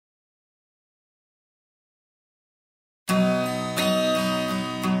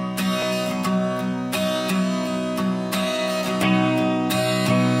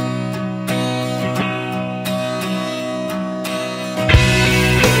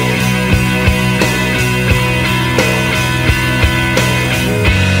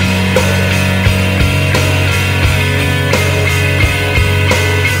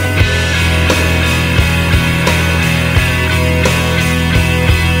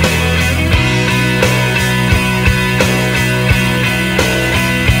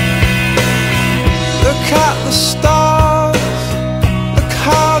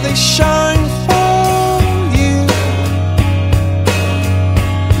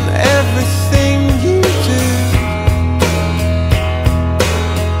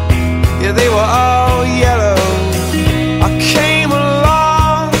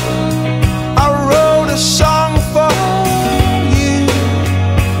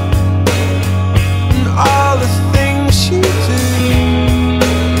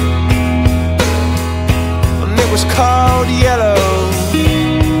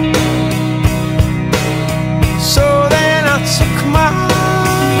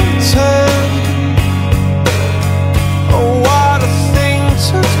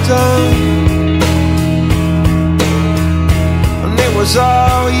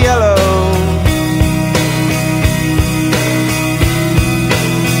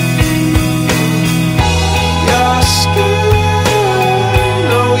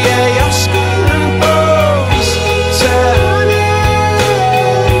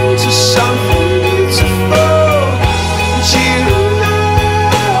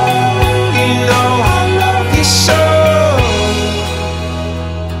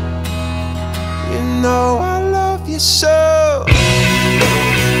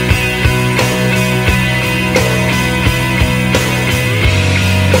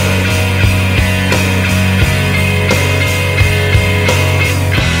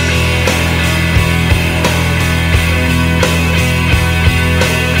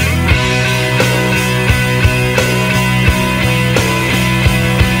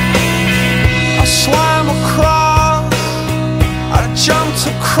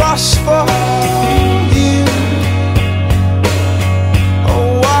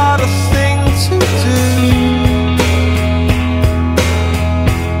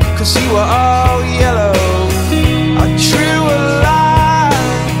were all yellow. I drew a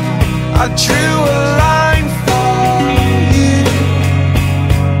line, I drew a line for you.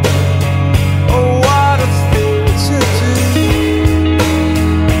 Oh, what a thing to do.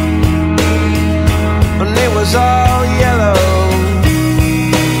 And it was all yellow.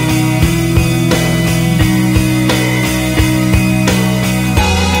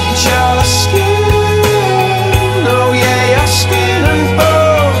 Your skin, oh yeah, your skin and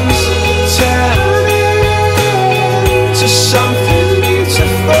bones turn into something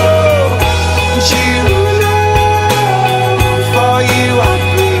beautiful. And you know, for you I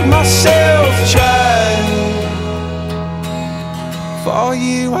bleed myself dry. For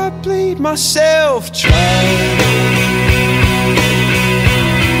you I bleed myself dry.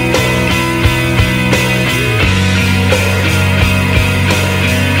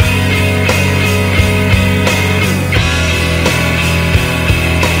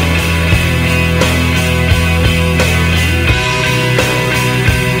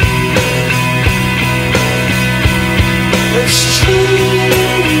 It's true.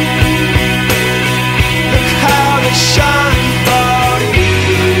 Look how they shine for you.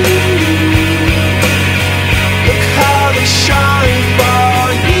 Look how they shine for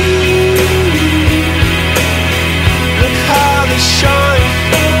you. Look how they shine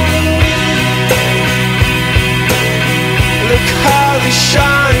for you. Look how they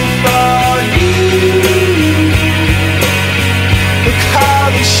shine for you. Look how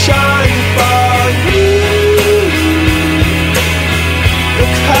they shine for you.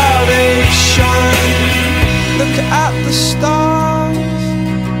 Look how they shine. Look at the stars.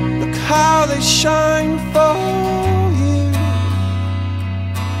 Look how they shine for you.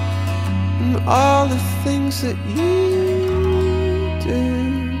 And all the things that you